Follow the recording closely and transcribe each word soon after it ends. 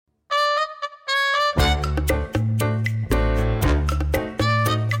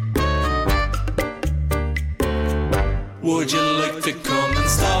Would you like to come and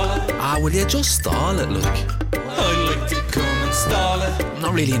stall it? Ah, will you just stall it, look? I'd like to come and stall it. I'm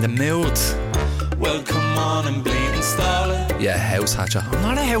not really in the mood. Well, come on and bleed and stall it. Yeah, house hatcher. I'm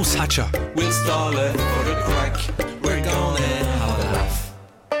not a house hatcher. We'll stall it for the crack. We're gonna have a laugh.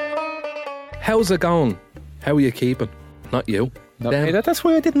 How's it going? How are you keeping? Not you. No, Them. hey, that's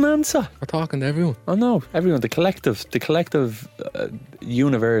why I didn't answer. We're talking to everyone. Oh no, everyone, the collective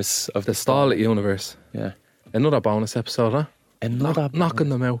universe of The Stall It universe. Yeah. Another bonus episode, huh? Another knocking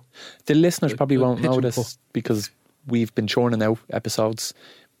them out. The listeners probably the won't know pigeon this puff. because we've been churning out episodes,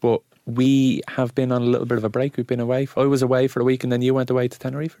 but we have been on a little bit of a break. We've been away. I was away for a week, and then you went away to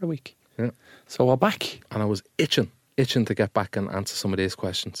Tenerife for a week. Yeah. So we're back. And I was itching to get back and answer some of these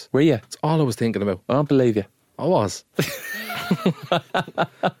questions. Were you? That's all I was thinking about. I don't believe you. I was.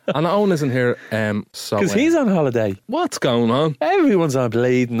 And Owen isn't here, so... Because he's on holiday. What's going on? Everyone's on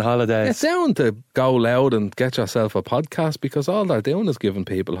bleeding holidays. It's down to go loud and get yourself a podcast because all they're doing is giving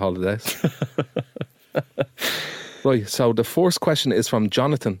people holidays. Right, so the first question is from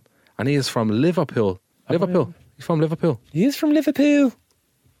Jonathan, and he is from Liverpool. Liverpool. He's from Liverpool. He is from Liverpool.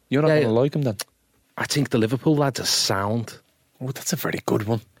 You're not Yeah, going to like him then? I think the Liverpool lads are sound. Oh, that's a very good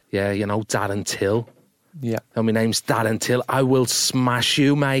one. Yeah, you know, Dad and Till. Yeah. Now, my name's Dad and Till. I will smash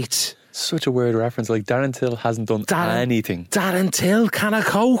you, mate. Such a weird reference. Like, Darren Till hasn't done anything. Dad and Till, can I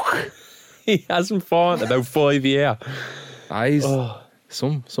coke? He hasn't fought in about 5 years. He's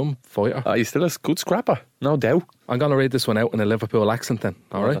some fighter. He's still a good scrapper, no doubt. I'm going to read this one out in a Liverpool accent then,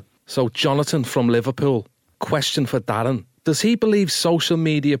 all right? So, Jonathan from Liverpool, question for Darren. Does he believe social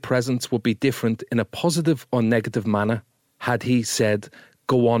media presence would be different in a positive or negative manner had he said,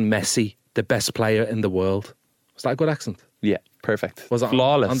 go on Messi, the best player in the world? Was that a good accent? Yeah, perfect. Was it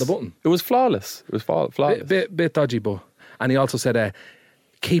flawless on the button? It was flawless. It was flawless. Bit dodgy, but... And he also said,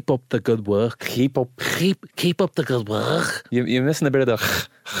 keep up the good work. Keep up the good work. You're missing a bit of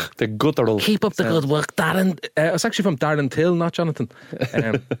the guttural. Keep up the good work, Darren. It's actually from Darren Till, not Jonathan.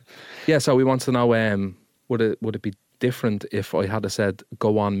 Yeah, so he wants to know, would it be different if I had said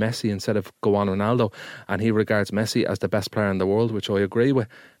go on Messi instead of go on Ronaldo? And he regards Messi as the best player in the world, which I agree with.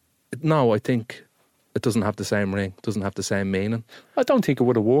 No, I think it doesn't have the same ring, doesn't have the same meaning. I don't think it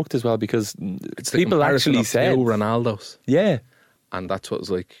would have worked as well because It's the people comparison actually of said two Ronaldos. Yeah. And that's what was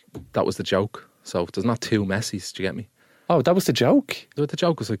like, that was the joke. So there's not two Messis, do you get me? Oh, that was the joke? The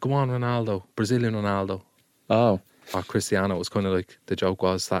joke was like, go on Ronaldo, Brazilian Ronaldo. Oh. Or Cristiano. It was kind of like, the joke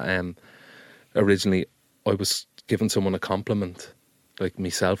was that originally I was giving someone a compliment, like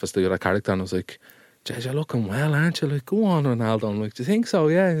myself as the other character, and I was like, Jez, you're looking well, aren't you? Like, go on Ronaldo. I'm like, do you think so?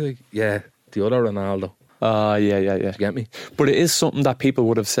 Yeah. He's like, yeah, the other Ronaldo. Yeah. Do you get me? But it is something that people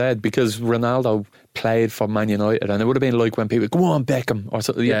would have said because Ronaldo played for Man United, and it would have been like when people go on Beckham or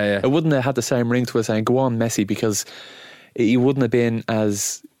something. Yeah. It wouldn't have had the same ring to it saying go on Messi because he wouldn't have been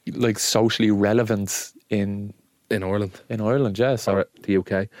as like socially relevant in Ireland. Yeah. So Or the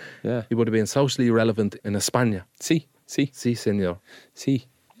UK. yeah. He would have been socially relevant in España. Sí, senor.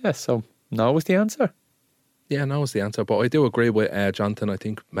 yeah. So no was the answer. Yeah, no is the answer. But I do agree with Jonathan. I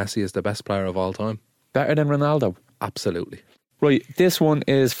think Messi is the best player of all time. Better than Ronaldo. Absolutely. Right, this one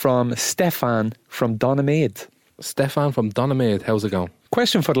is from Stefan from Donaghmede. Stefan from Donaghmede, how's it going?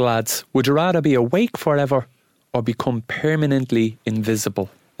 Question for the lads. Would you rather be awake forever or become permanently invisible?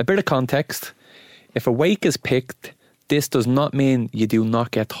 A bit of context. If awake is picked, this does not mean you do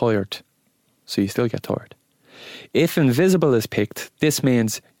not get tired. So you still get tired. If invisible is picked, this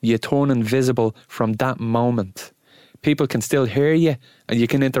means you turn invisible from that moment. People can still hear you and you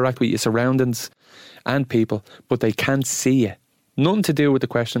can interact with your surroundings and people, but they can't see you. Nothing to do with the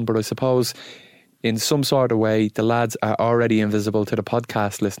question, but I suppose in some sort of way the lads are already invisible to the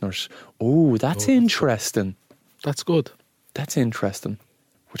podcast listeners. Oh, that's interesting. That's good. That's interesting.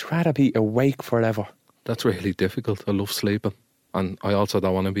 Would you rather be awake forever? That's really difficult. I love sleeping. And I also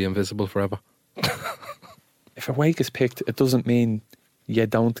don't want to be invisible forever. If awake is picked, it doesn't mean you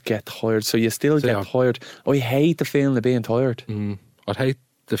don't get tired. So you still get tired. I hate the feeling of being tired. I'd hate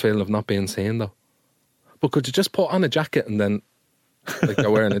the feeling of not being seen though. But could you just put on a jacket and then, like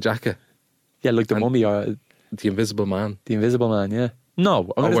you're wearing a jacket? Yeah, like the mummy or the Invisible Man. The Invisible Man, yeah.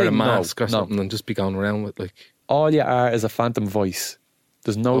 No. Or wear a mask or something and just be going around with like... All you are is a phantom voice.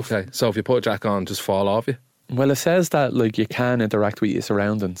 There's no... Okay, so if you put a jacket on, just fall off you? Well, it says that like you can interact with your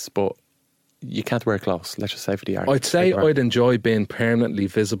surroundings, but you can't wear clothes. Let's just say for the argument. I'd say I'd enjoy being permanently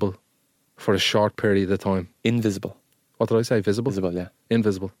visible for a short period of time. Invisible. What did I say? Visible? Visible, yeah.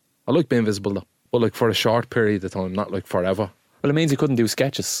 Invisible. I like being visible though. But like for a short period of time, not like forever. Well, it means you couldn't do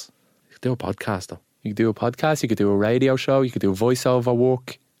sketches. You could do a podcast though. You could do a podcast, you could do a radio show, you could do voiceover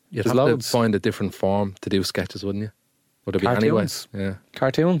work. You'd There's have loads. to find a different form to do sketches, wouldn't you? Would it be anyway? Cartoons. Yeah.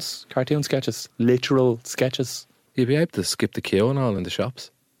 Cartoon sketches, literal sketches. You'd be able to skip the queue and all in the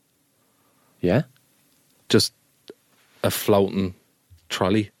shops. Yeah. Just a floating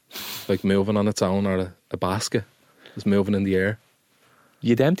trolley, like moving on its own, or a basket just moving in the air.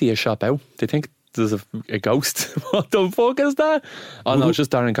 You'd empty a shop out. They think there's a ghost. What the fuck is that? Oh no, it's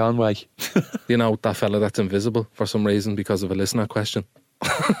just Darren Conway. You know, that fella that's invisible for some reason because of a listener question.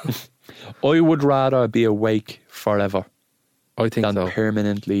 I would rather be awake forever I think than so.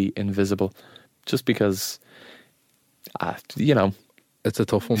 permanently invisible. Just because, you know, It's a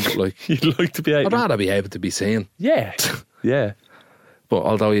tough one, but like, you'd like to be able. I'd rather be able to be seen. Yeah. Yeah. But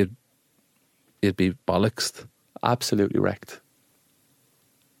although you'd be bollocksed. Absolutely wrecked.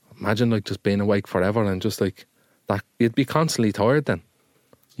 Imagine like just being awake forever and just like that. You'd be constantly tired then.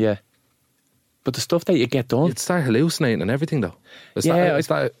 Yeah. But the stuff that you get done. You'd start hallucinating and everything though. Is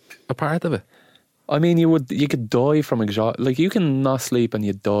that a part of it? I mean, you could die from exhaustion. Like, you can not sleep and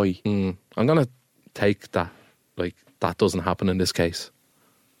you die. I'm going to take that. Like, that doesn't happen in this case.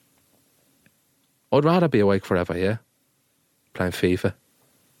 I'd rather be awake forever, yeah? Playing FIFA.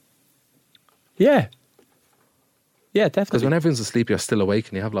 Yeah. Yeah, Because definitely. when everyone's asleep, you're still awake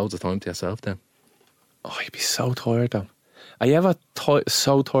and you have loads of time to yourself then. Oh, you'd be so tired though. Are you ever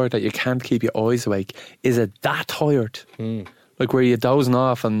so tired that you can't keep your eyes awake? Is it that tired? Like where you're dozing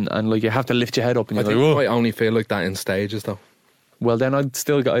off and like you have to lift your head up and I you're think like, I might only feel like that in stages though. well, then I'd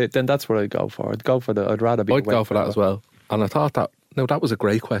still go. Then that's what I'd go for. I'd rather be. I'd awake go for that forever. as well. And I thought that was a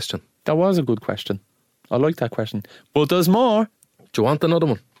great question. That was a good question. I like that question. But there's more. Do you want another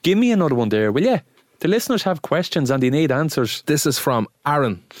one? Give me another one there, will you? The listeners have questions and they need answers. This is from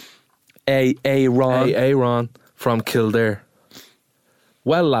Aaron. Ron. Aaron from Kildare.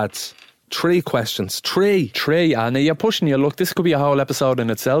 Well, lads, 3 questions. 3. Now you're pushing your luck. This could be a whole episode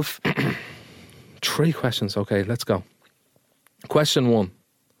in itself. 3 questions. Okay, let's go. Question 1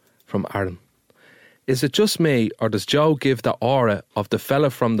 from Aaron. Is it just me, or does Joe give the aura of the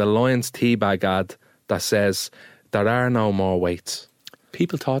fella from the Lions teabag ad that says, there are no more weights?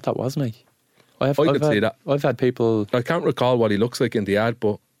 People thought that was me. I could see that. I've had people I can't recall what he looks like in the ad,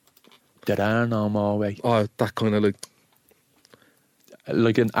 but that are no more way. that kind of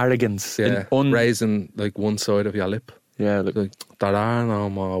Like an arrogance. yeah, raising like one side of your lip. Yeah, Like, there are no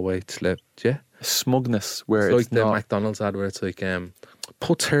more weights left. Yeah. smugness where It's it's like the not. McDonald's ad where it's like,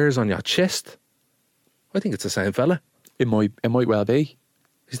 puts hairs on your chest. I think it's the same fella. It might well be.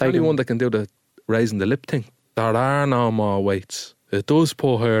 He's the only one that can do the raising the lip thing. There are no more weights. It does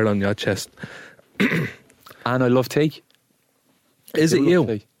put hair on your chest. And I love tea. Is I it do love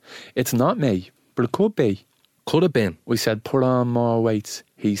you? tea. It's not me, but it could be. Could have been. We said, put on more weights.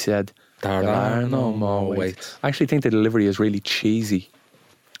 He said, There are no more weights. I actually think the delivery is really cheesy.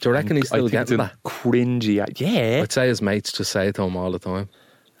 Do you reckon he's still I think getting it's that? cringy. Yeah. I'd say his mates just say it to him all the time.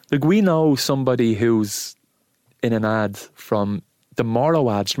 Like, we know somebody who's in an ad from the Morrow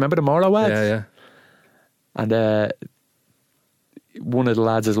ads. Remember the Morrow ads? Yeah, yeah. And one of the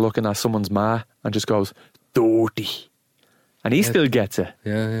lads is looking at someone's ma and just goes, dirty. And he still gets it.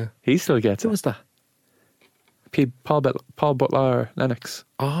 Yeah, yeah. He still gets Who it. was that? Paul Butler Lennox.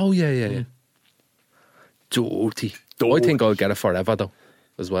 Oh, yeah, yeah, yeah. Dirty. I think I'll get it forever, though,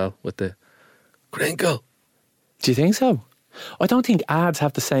 as well, with the crinkle. Do you think so? I don't think ads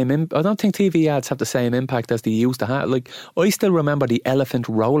have the same. I don't think TV ads have the same impact as they used to have. Like, I still remember the elephant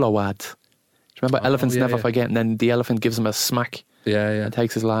Rolo ad. Do you remember elephants yeah, never yeah. forget? And then the elephant gives him a smack Yeah, yeah. and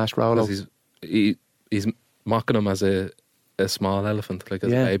takes his last Rolo. 'Cause he's mocking him as a small elephant, like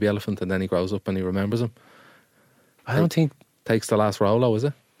as Yeah. a baby elephant, and then he grows up and he remembers him. I don't think. Takes the last Rolo, is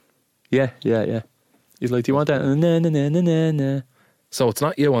it? Yeah. He's like, do you want that? Na. So it's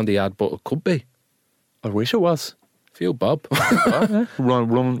not you on the ad, but it could be. I wish it was. Phew, Bob.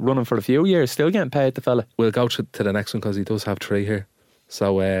 Running for a few years, still getting paid, the fella. We'll go to the next one because he does have 3 here.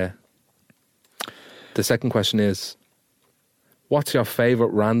 So the second question is, what's your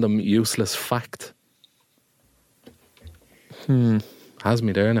favourite random useless fact? Has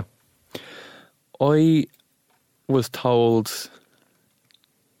me there now. I was told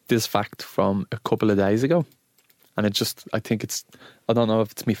this fact from a couple of days ago, and I don't know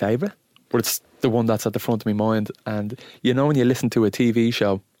if it's my favourite, but it's the one that's at the front of my mind. And you know when you listen to a TV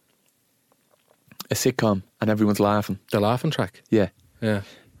show, a sitcom, and everyone's laughing? The laughing track. Yeah. Yeah.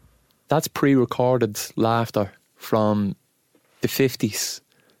 That's pre-recorded laughter from the 50s.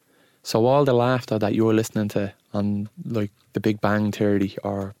 So all the laughter that you're listening to on like The Big Bang Theory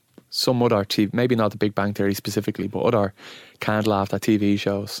or some other TV, maybe not The Big Bang Theory specifically, but other canned laughter TV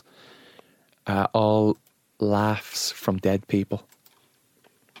shows, all laughs from dead people.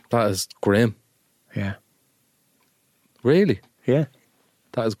 That is grim. Yeah. Really? Yeah.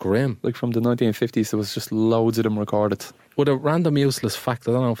 That is grim. Like from the 1950s, there was just loads of them recorded. With a random useless fact,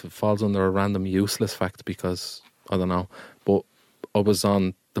 I don't know if it falls under a random useless fact because, I don't know, but I was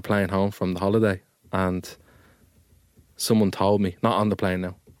on the plane home from the holiday and someone told me, not on the plane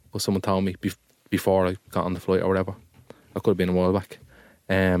now, but someone told me before I got on the flight or whatever, I could have been a while back,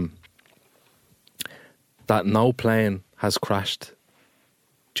 that no plane has crashed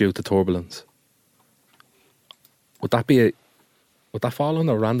due to turbulence. Would that fall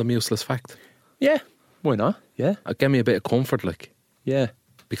under a random useless fact? Yeah. Why not? Yeah. It gave me a bit of comfort, like, Yeah.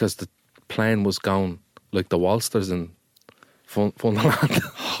 because the plane was going like the Walsters in Funderland.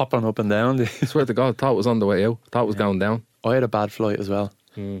 Hopping up and down. I swear to God, thought it was on the way out. Thought it was going down. I had a bad flight as well.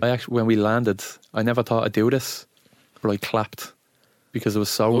 I actually, when we landed, I never thought I'd do this, but I clapped because it was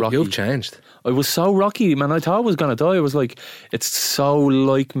so rocky. You've changed. I was so rocky, man. I thought I was going to die. I was like, it's so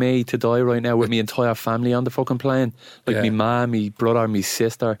like me to die right now with my entire family on the fucking plane. Like Yeah. me mum, me brother, me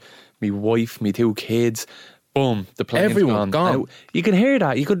sister, me wife, me 2 kids. Boom, the plane's Everyone gone. And you can hear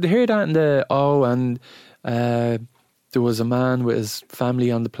that. You could hear that in the, there was a man with his family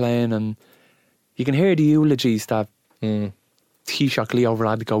on the plane, and you can hear the eulogies that Taoiseach Leo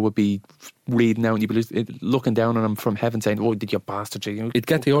Varadkar would be reading out, and you'd be looking down on him from heaven saying, "Oh, did you bastard? He'd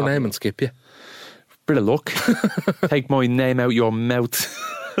get to your name and skip you. Bit of luck. Take my name out your mouth."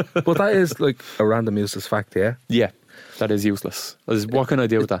 But that is like a random useless fact, yeah? Yeah, that is useless. What can I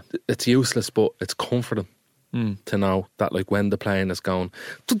do with that? It's useless, but it's comforting to know that, like, when the plane is going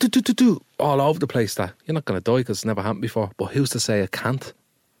all over the place, that you're not going to die because it's never happened before. But who's to say it can't?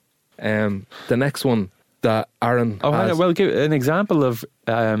 The next one that Aaron has, Well, give an example of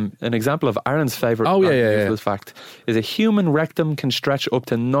Aaron's favourite. Oh, yeah. useless fact is a human rectum can stretch up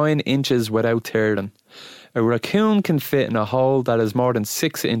to 9 inches without tearing. A raccoon can fit in a hole that is more than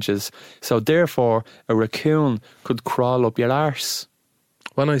 6 inches, so therefore a raccoon could crawl up your arse.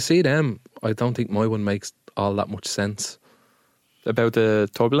 when I see them, I don't think my one makes all that much sense. About the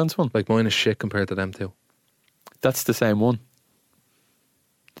turbulence one? Like, mine is shit compared to them two. That's the same one.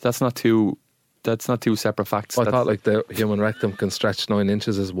 That's not two separate facts. I thought like the human rectum can stretch 9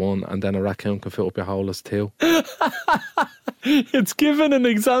 inches as one, and then a raccoon can fit up your hole as two. It's given an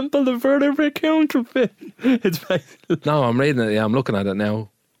example of where a raccoon can fit. It's basically... No, I'm reading it. Yeah, I'm looking at it now,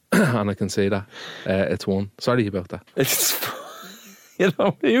 and I can see that it's one. Sorry about that. It's...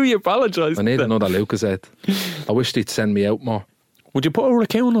 you apologise. I need another Lucashead. I wish they'd send me out more. Would you put a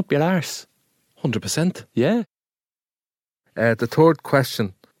raccoon up your arse? 100%. Yeah. The third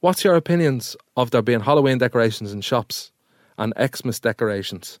question. What's your opinions of there being Halloween decorations in shops and Xmas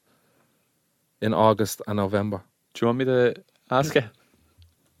decorations in August and November? Do you want me to ask it?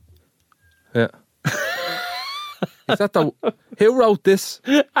 Yeah. Is that who wrote this?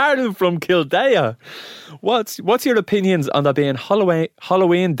 Arnold from Kildare. What's your opinions on there being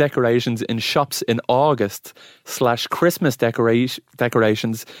Halloween decorations in shops in August / Christmas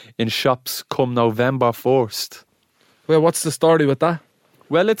decorations in shops come November 1st? Well, what's the story with that?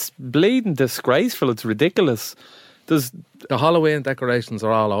 Well, it's bleeding disgraceful. It's ridiculous. There's The Halloween decorations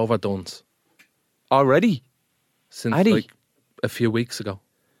are all overdone already. since Addy. like a few weeks ago.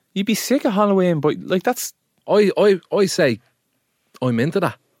 You'd be sick of Halloween, but like that's... I say I'm into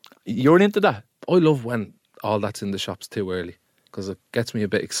that. You're into that? I love when all that's in the shops too early because it gets me a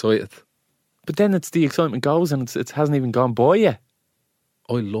bit excited. But then it's the excitement goes and it hasn't even gone by yet.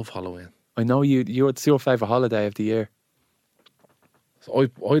 I love Halloween. I know it's your favourite holiday of the year. So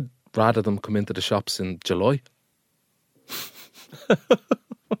I'd rather them come into the shops in July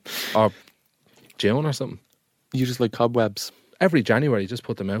or June or something. You just like cobwebs. Every January, just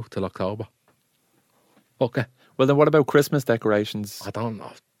put them out till October. Okay. Well, then what about Christmas decorations? I don't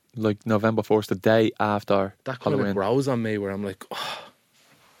know. Like November 1st, the day after That kind Halloween. of grows on me where I'm like, oh,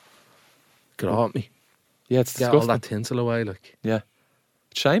 get off me. Yeah, it's Get disgusting. all that tinsel away. Like, Yeah.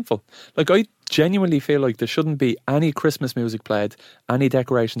 It's shameful. Like, I genuinely feel like there shouldn't be any Christmas music played, any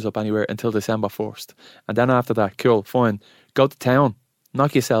decorations up anywhere until December 1st. And then after that, cool, fine. Go to town.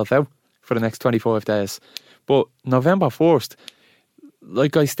 Knock yourself out for the next 25 days. But November 1st,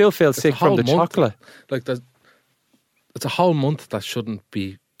 like, I still feel sick from the chocolate. Like, it's a whole month that shouldn't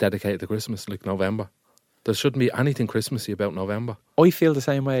be dedicated to Christmas, like November. There shouldn't be anything Christmassy about November. I feel the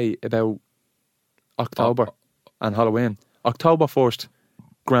same way about October and Halloween. October 1st,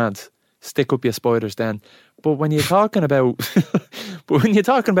 grand. Stick up your spiders then. But when you're talking about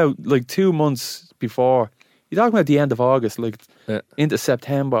like 2 months before, you're talking about the end of August, like into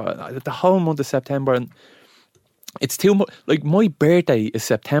September, the whole month of September, and it's too much. Like, my birthday is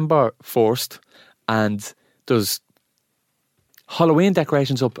September 1st, and there's Halloween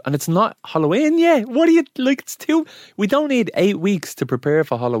decorations up, and it's not Halloween yet. What do you like? It's too. We don't need 8 weeks to prepare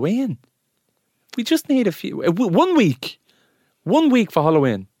for Halloween. We just need a few. 1 week. 1 week for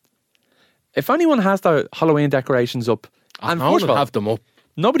Halloween. If anyone has their Halloween decorations up, and no first one of all, have them up.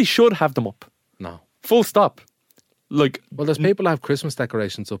 nobody should have them up. No. Full stop. Like, Well, there's people that have Christmas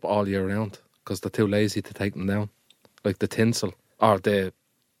decorations up all year round because they're too lazy to take them down. Like the tinsel or the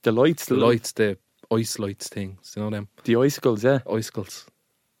the lights, lights, the ice lights things. You know them? the icicles, yeah. Icicles.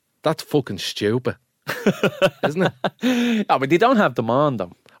 That's fucking stupid. Isn't it? Yeah, but they don't have them on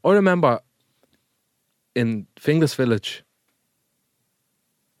them. I remember in Finglas Village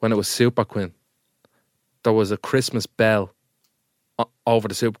when it was Super Quinn, there was a Christmas bell over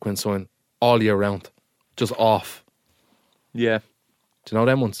the Super Quinn sign all year round, just off. Yeah. Do you know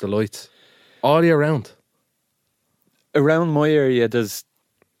them ones, the lights? All year round. Around my area, there's,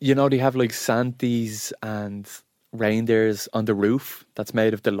 they have like Santas and reindeers on the roof that's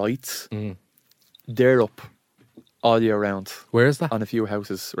made of the lights. Mm. They're up all year round Where is that? on a few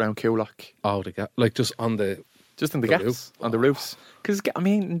houses around Coolock. Oh, like just on the... Just in the The gaps, roof? on the roofs. Because, I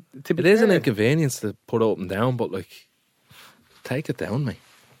mean, to be It is an fair- inconvenience to put up and down, but like, take it down, mate.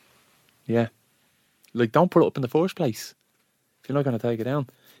 Yeah. Like, don't put it up in the first place if you're not going to take it down.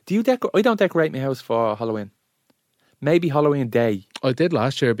 Do you I don't decorate my house for Halloween. Maybe Halloween Day, I did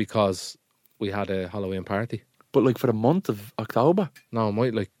last year because we had a Halloween party. but like for the month of October. No, I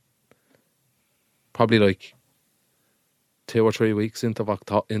might probably 2 or 3 weeks into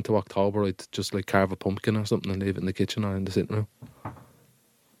October, I'd just carve a pumpkin or something and leave it in the kitchen or in the sitting room.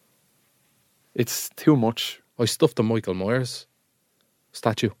 It's too much. I stuffed a Michael Myers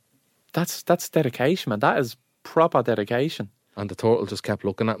statue That's dedication, man. That is proper dedication. and the turtle just kept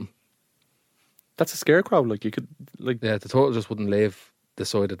looking at him. That's a scarecrow. Like, you could, like, Yeah, the turtle just wouldn't leave the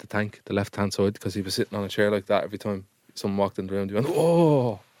side of the tank, the left-hand side, because he was sitting on a chair like that every time someone walked in the room. He went,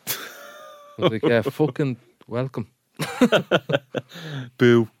 "Oh!" I was like, "Yeah, fucking welcome."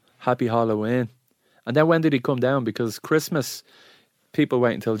 boo, happy Halloween. And then when did he come down? Because Christmas, people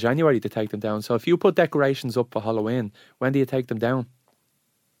wait until January to take them down. So if you put decorations up for Halloween, when do you take them down?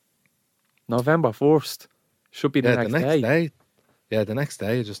 November 1st. Should be the Yeah, next the next day. day. Yeah, the next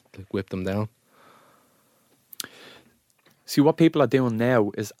day, you just whip them down. See, what people are doing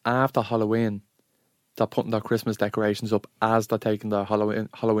now is after Halloween, they're putting their Christmas decorations up as they're taking their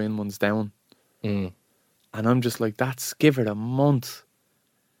Halloween ones down. Mm. And I'm just like, give it a month.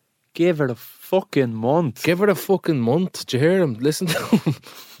 Give it a fucking month. Give it a fucking month. Did you hear him? Listen to him.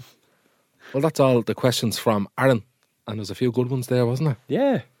 Well, that's all the questions from Aaron. And there's a few good ones there, wasn't there?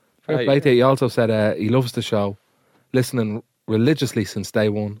 Yeah. Fair play to you. He also said he loves the show, listening religiously since day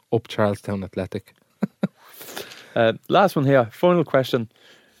one, up Charlestown Athletic. Last one here. Final question.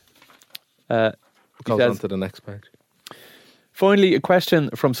 Goes says- on to the next page. Finally, a question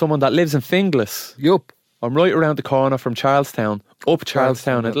from someone that lives in Finglas. Yup. I'm right around the corner from Charlestown, up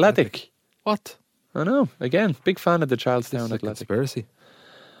Charlestown Athletic. What? I know. Again, big fan of the Charlestown It's a Athletic. conspiracy.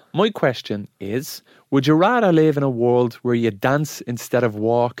 My question is, would you rather live in a world where you dance instead of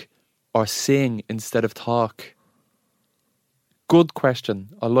walk or sing instead of talk? Good question.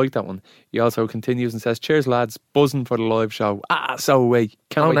 I like that one. He also continues and says, cheers lads, buzzing for the live show. So we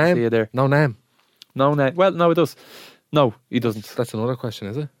can't No wait to see you name. there. No name. No name. Well, no, it does. No, he doesn't. That's another question,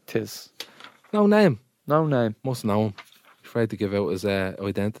 is it? Tis. No name. No name. Must know him. Afraid to give out his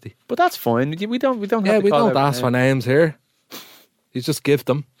identity. But that's fine. We don't have Yeah, to we call don't out ask name. for names here. You just give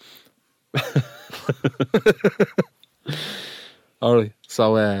them. All right.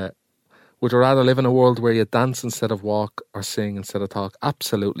 So, would you rather live in a world where you dance instead of walk or sing instead of talk?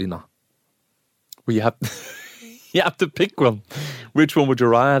 Absolutely not. Well, you have you have to pick one. Which one would you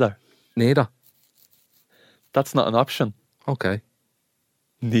rather? Neither. That's not an option. Okay.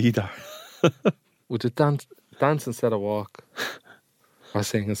 Neither. Would you dance instead of walk or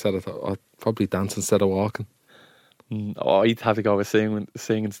sing instead of or probably dance instead of walking? Oh, I'd have to go with sing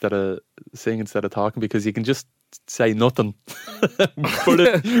instead of talking, because you can just say nothing.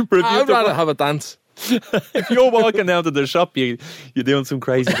 I'd rather have a dance. If you're walking down to the shop, you're doing some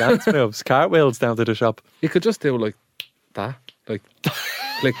crazy dance moves, cartwheels down to the shop. You could just do like that, like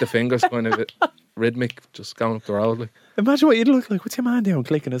click the fingers, kind of rhythmic, just going up the road. Like, Imagine what you'd look like. What's your man doing,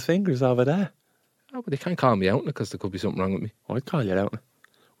 clicking his fingers over there? oh, but they can't call me out because there could be something wrong with me. I'd call you out.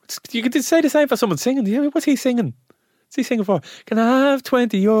 You could say the same for someone singing. Yeah, what's he singing? What's he singing for? Can I have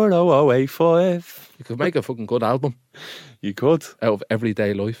 €20 085? You could make a fucking good album You could. out of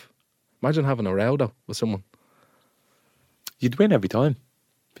everyday life. Imagine having a row though with someone. You'd win every time.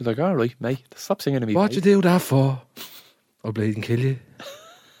 Be like, all right, mate, stop singing to me. What'd you mate. do that for? I'll bleed and kill you.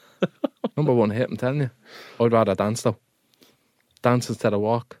 Number one hit, I'm telling you. I'd rather dance though. Dance instead of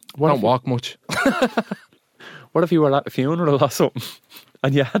walk. What Don't if- walk much. What if you were at a funeral or something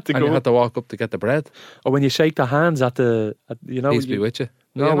and you had to And go? you had to walk up to get the bread. Or when you shake the hands at the, you know, Peace you- be with you.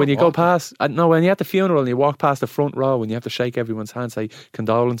 No, You're when not you go walking. past, no, when you're at the funeral and you walk past the front row and you have to shake everyone's hand, say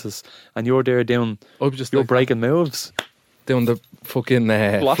condolences, and you're there doing, I was just you're like breaking moves. doing the fucking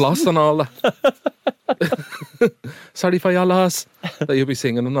Floss. floss and all that. Sorry for your loss. That you'll be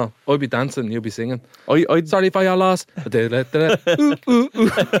singing and all. I'll be dancing, you'll be singing. I'd Sorry for your loss.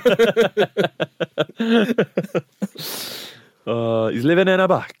 he's living in a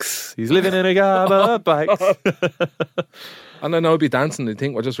box. He's living in a gaba box. And then I'll be dancing. They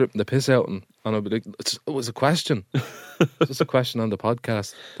think we're just ripping the piss out, and I'll be like, it was a question. It's just a question on the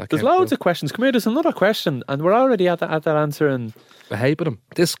podcast. There's loads of questions. Come here, there's another question, and we're already at that answer. And I hate them.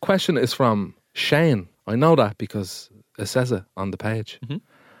 This question is from Shane. I know that because it says it on the page.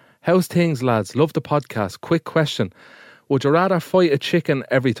 How's things, lads? Love the podcast. Quick question. Would you rather fight a chicken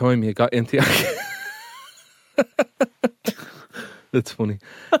every time you got into your... That's funny.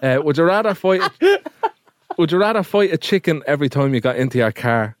 Would you rather fight a chicken every time you got into your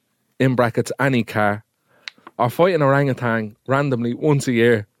car, in brackets, any car, or fight an orangutan randomly once a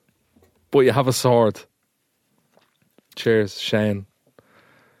year, but you have a sword? Cheers, Shane.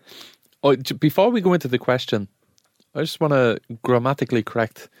 before we go into the question, I just want to grammatically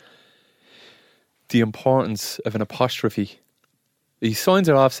correct the importance of an apostrophe. He signs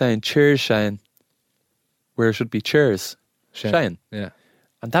it off saying cheers, Shane, where it should be cheers, Shane. Yeah.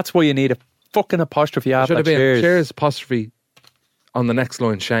 And that's why you need a fucking apostrophe Should after have been cheers. cheers apostrophe on the next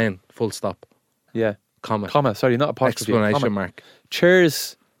line, Shane, full stop, Yeah. comma, Sorry, not apostrophe. exclamation comma. mark.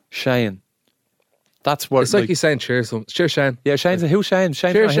 Cheers, Shane. That's what It's like he's saying cheers. Cheers, Shane. yeah, Shane's who Shane?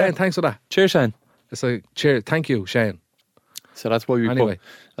 Shane's Cheers, not here. Shane. Thanks for that. Cheers, Shane. It's like cheers. Thank you, Shane. So that's why we Anyway.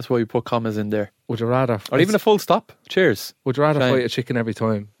 put commas in there. Would you rather, Or even a full stop. Cheers. would you rather Shane. fight a chicken every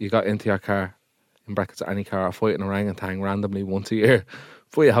time you got into your car, in brackets, any car, or fight an orangutan randomly once a year,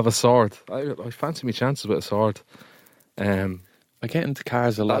 but you have a sword? I fancy my chances with a sword. I get into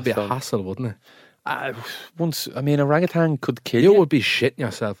cars a lot. That'd be so- a hassle, wouldn't it? Orangutan could kill You you. would be shitting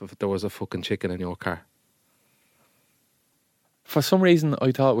yourself if there was a fucking chicken in your car. For some reason,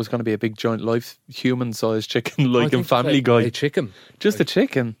 I thought it was going to be a big giant life, human-sized chicken, like I in think Family a Guy. chicken. Just a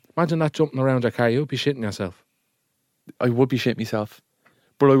chicken. Imagine that jumping around your car. You'd be shitting yourself. I would be shit myself.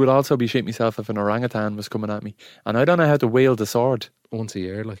 But I would also be shit myself if an orangutan was coming at me. And I don't know how to wield a sword. Once a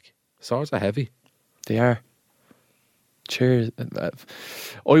year, like. Swords are heavy. They are. Cheers. I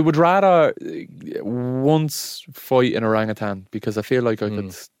would rather once fight an orangutan because I feel like I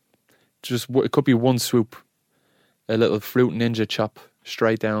could just, it could be one swoop. A little fruit ninja chop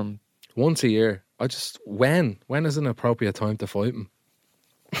straight down. Once a year. When is an appropriate time to fight him?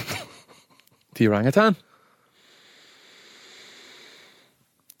 The orangutan?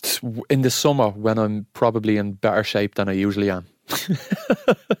 In the summer when I'm probably in better shape than I usually am.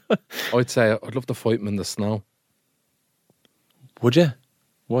 I'd say I'd love to fight him in the snow. Would you?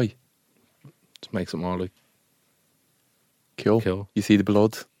 Why? Just makes it more like Cool. You see the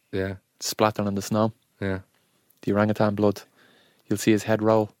blood yeah, splattering on the snow. yeah. The orangutan blood. You'll see his head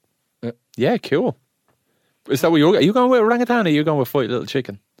roll. Yeah. Yeah, cool. Is that what are you going with orangutan or are you going with fight little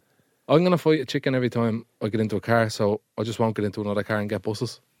chicken? I'm gonna fight a chicken every time I get into a car, so I just won't get into another car and get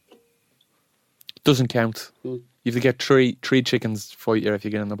buses. Doesn't count. You have to get three chickens fight you if you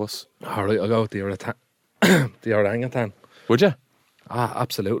get in the bus. All right, I'll go with the the orangutan. Would you?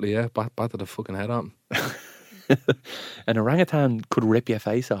 Absolutely, yeah. Batter the fucking head on him. An orangutan could rip your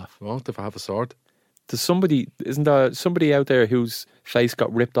face off. I won't if I have a sword. Isn't there somebody out there whose face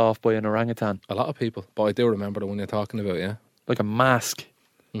got ripped off by an orangutan? A lot of people, but I do remember the one you're talking about, yeah. Like a mask.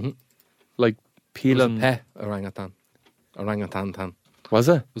 Mhm. Like It was a peeling. pet orangutan. Orangutan. It Was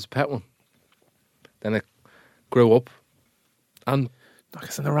it? was a pet one. Then it grew up. And,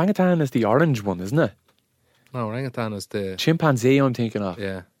 Because an orangutan is the orange one, isn't it? no, orangutan is the, Chimpanzee I'm thinking of.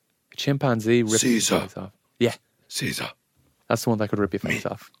 yeah. Chimpanzee ripping your Caesar. face off. Yeah, Caesar, that's the one that could rip your face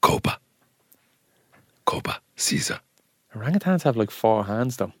off. Copa, Caesar. Orangutans have like 4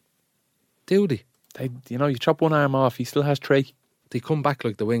 hands though. Do they? You chop one arm off, he still has 3. They come back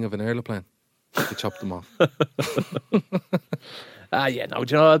like the wing of an aeroplane. They chop them off. Yeah, no,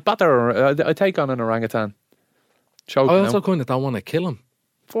 do you know, I take on an orangutan. Choke I him also out. kind of don't want to kill him.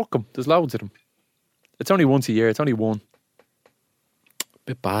 Fuck him, there's loads of them. It's only once a year, it's only one.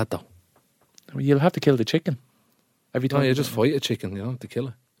 Bit bad though. You'll have to kill the chicken. Every time. No, you just fight a chicken, you don't have to kill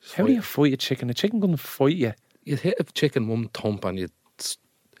it. Just How fight do you fight a chicken? A chicken couldn't fight you. You'd hit a chicken one thump and it'd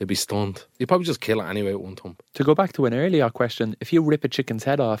be stunned. You'd probably just kill it anyway with one thump. To go back to an earlier question, if you rip a chicken's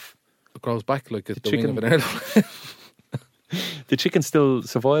head off, It grows back like the wing chicken- of an aeroplane. The chicken still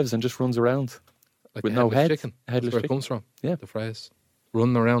survives and just runs around Like with a no headless head. chicken. A headless That's where it chicken. comes from. Yeah. The phrase.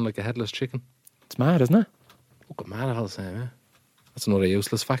 Running around like a headless chicken. It's mad, isn't it? Fucking mad all the same, yeah. That's another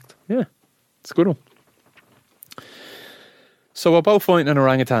useless fact. Yeah, it's a good one. So we're both fighting an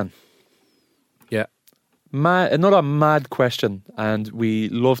orangutan. Yeah. Another mad question, and we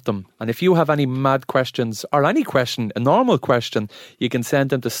love them. And if you have any mad questions or any question, a normal question, you can send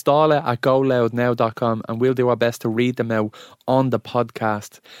them to stala@goloudnow.com and we'll do our best to read them out on the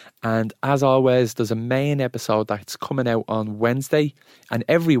podcast. And as always, there's a main episode that's coming out on Wednesday, and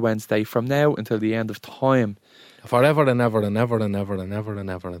every Wednesday from now until the end of time. Forever and ever and ever and ever and ever and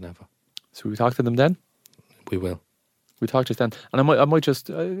ever and ever. So we talk to them then? We will. We talked just then, and I might just.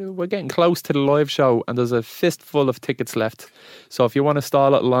 We're getting close to the live show, and there's a fistful of tickets left. So if you want to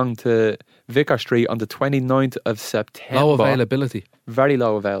stall it along to Vicar Street on the 29th of September, Low availability. very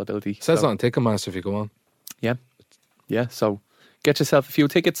low availability. Says so, that on Ticketmaster if you go on. yeah. So get yourself a few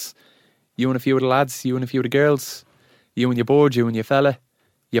tickets. You and a few of the lads, you and a few of the girls, you and your board, you and your fella,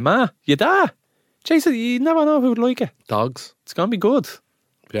 your ma, your dad. Jason, you never know who'd like it. Dogs. It's gonna be good.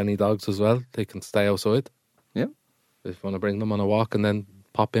 If you have any dogs as well, they can stay outside. Yeah, If you want to bring them on a walk and then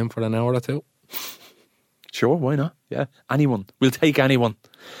pop in for an hour or two. sure. Why not? Yeah, anyone. We'll take anyone,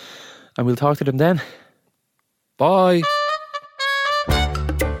 and we'll talk to them then. Bye.